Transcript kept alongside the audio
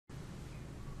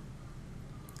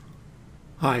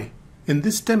Hi, in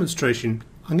this demonstration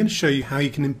I'm going to show you how you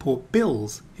can import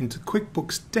bills into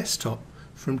QuickBooks Desktop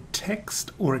from text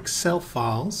or Excel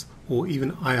files or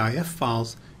even IIF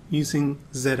files using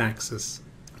Zed Axis.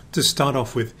 To start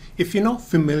off with, if you're not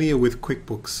familiar with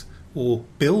QuickBooks or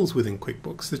bills within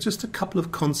QuickBooks, there's just a couple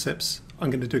of concepts I'm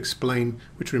going to explain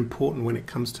which are important when it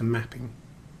comes to mapping.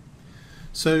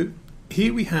 So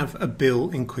here we have a bill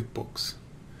in QuickBooks.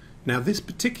 Now this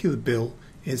particular bill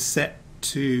is set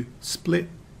to split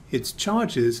its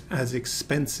charges as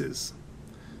expenses.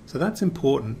 So that's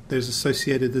important. There's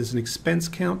associated as an expense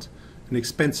count, an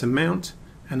expense amount,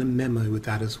 and a memo with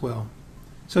that as well.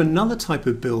 So another type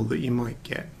of bill that you might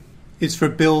get is for a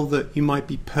bill that you might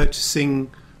be purchasing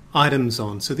items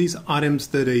on. So these items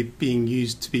that are being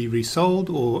used to be resold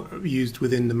or used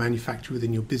within the manufacturer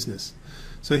within your business.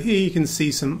 So here you can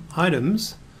see some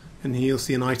items, and here you'll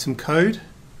see an item code,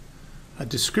 a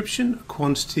description, a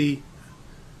quantity,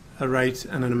 a rate,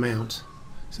 and an amount.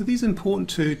 So these are important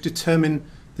to determine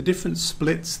the different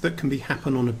splits that can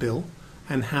happen on a bill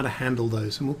and how to handle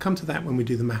those, and we'll come to that when we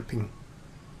do the mapping.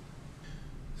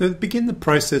 So to begin the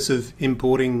process of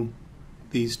importing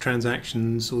these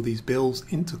transactions or these bills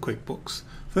into QuickBooks,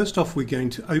 first off we're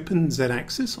going to open Zed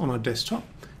Axis on our desktop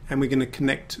and we're going to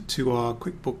connect to our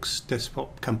QuickBooks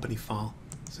Desktop company file.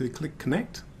 So we click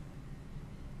connect.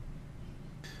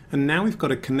 And now we've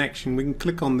got a connection, we can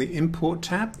click on the Import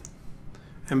tab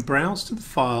and browse to the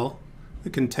file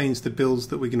that contains the bills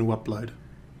that we're going to upload.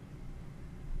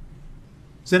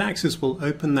 Zed Axis will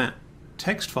open that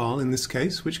text file in this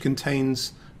case, which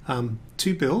contains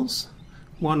two bills.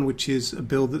 One which is a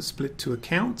bill that's split to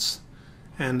accounts,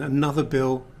 and another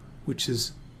bill which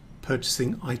is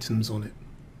purchasing items on it.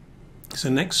 So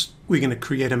next we're going to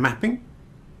create a mapping.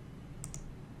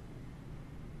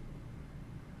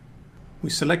 We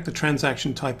select the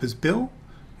transaction type as bill,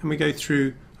 and we go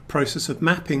through a process of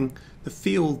mapping the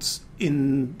fields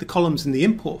in the columns in the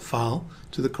import file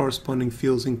to the corresponding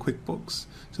fields in QuickBooks.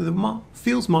 So the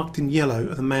fields marked in yellow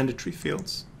are the mandatory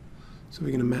fields. So we're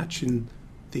going to match in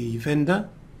the vendor,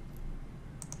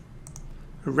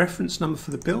 a reference number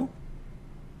for the bill,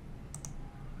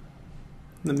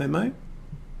 the memo,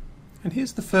 and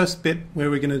here's the first bit where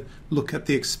we're going to look at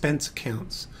the expense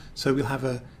accounts. So we'll have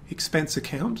an expense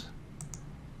account.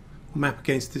 We'll map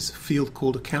against this field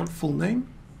called account full name,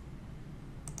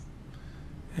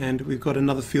 and we've got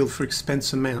another field for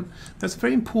expense amount. That's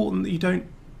very important that you don't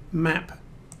map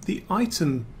the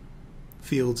item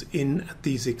fields in at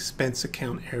these expense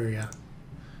account area.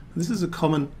 This is a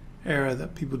common error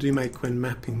that people do make when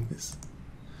mapping this.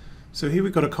 So here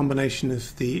we've got a combination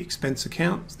of the expense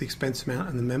account, the expense amount,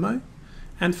 and the memo.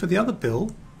 And for the other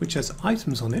bill, which has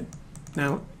items on it,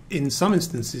 now in some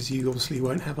instances you obviously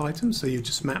won't have items, so you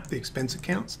just map the expense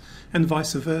accounts, and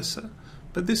vice versa.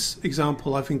 But this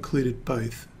example I've included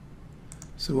both.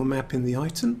 So we'll map in the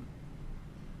item,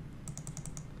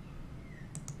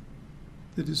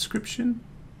 the description,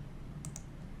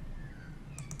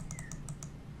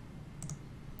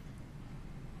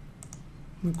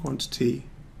 the quantity,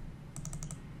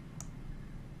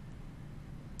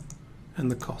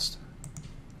 and the cost.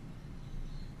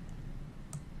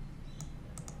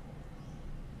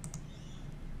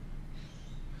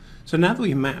 So now that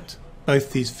we've mapped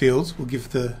both these fields, we'll give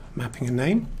the mapping a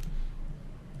name.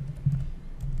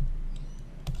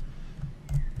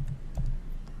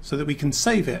 So that we can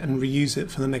save it and reuse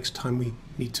it for the next time we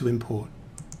need to import.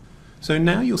 So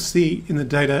now you'll see in the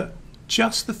data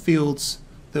just the fields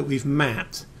that we've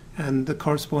mapped and the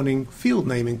corresponding field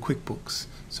name in QuickBooks.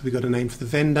 So we've got a name for the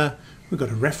vendor, we've got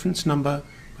a reference number,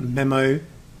 a memo,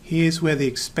 here's where the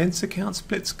expense account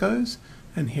splits goes,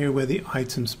 and here where the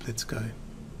item splits go.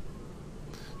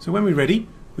 So when we're ready,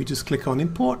 we just click on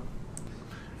import,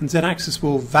 and Zed Axis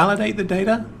will validate the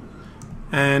data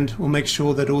and we'll make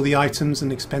sure that all the items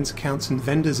and expense accounts and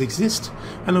vendors exist,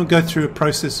 and it'll go through a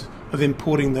process of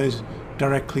importing those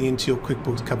directly into your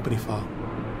QuickBooks company file.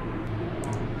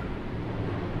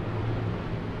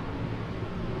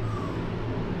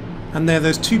 And there,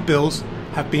 those two bills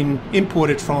have been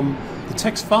imported from the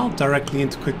text file directly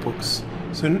into QuickBooks.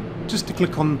 So just to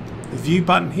click on the View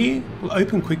button here, we'll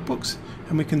open QuickBooks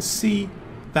and we can see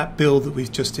that bill that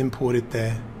we've just imported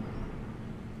there,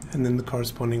 and then the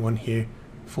corresponding one here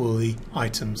for the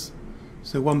items.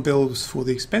 So one bill was for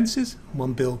the expenses, and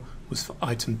one bill was for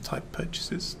item type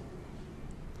purchases.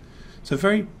 So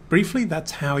very briefly,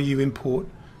 that's how you import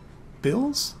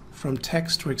bills from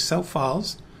text or Excel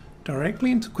files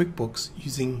directly into QuickBooks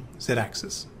using Zed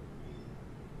Axis.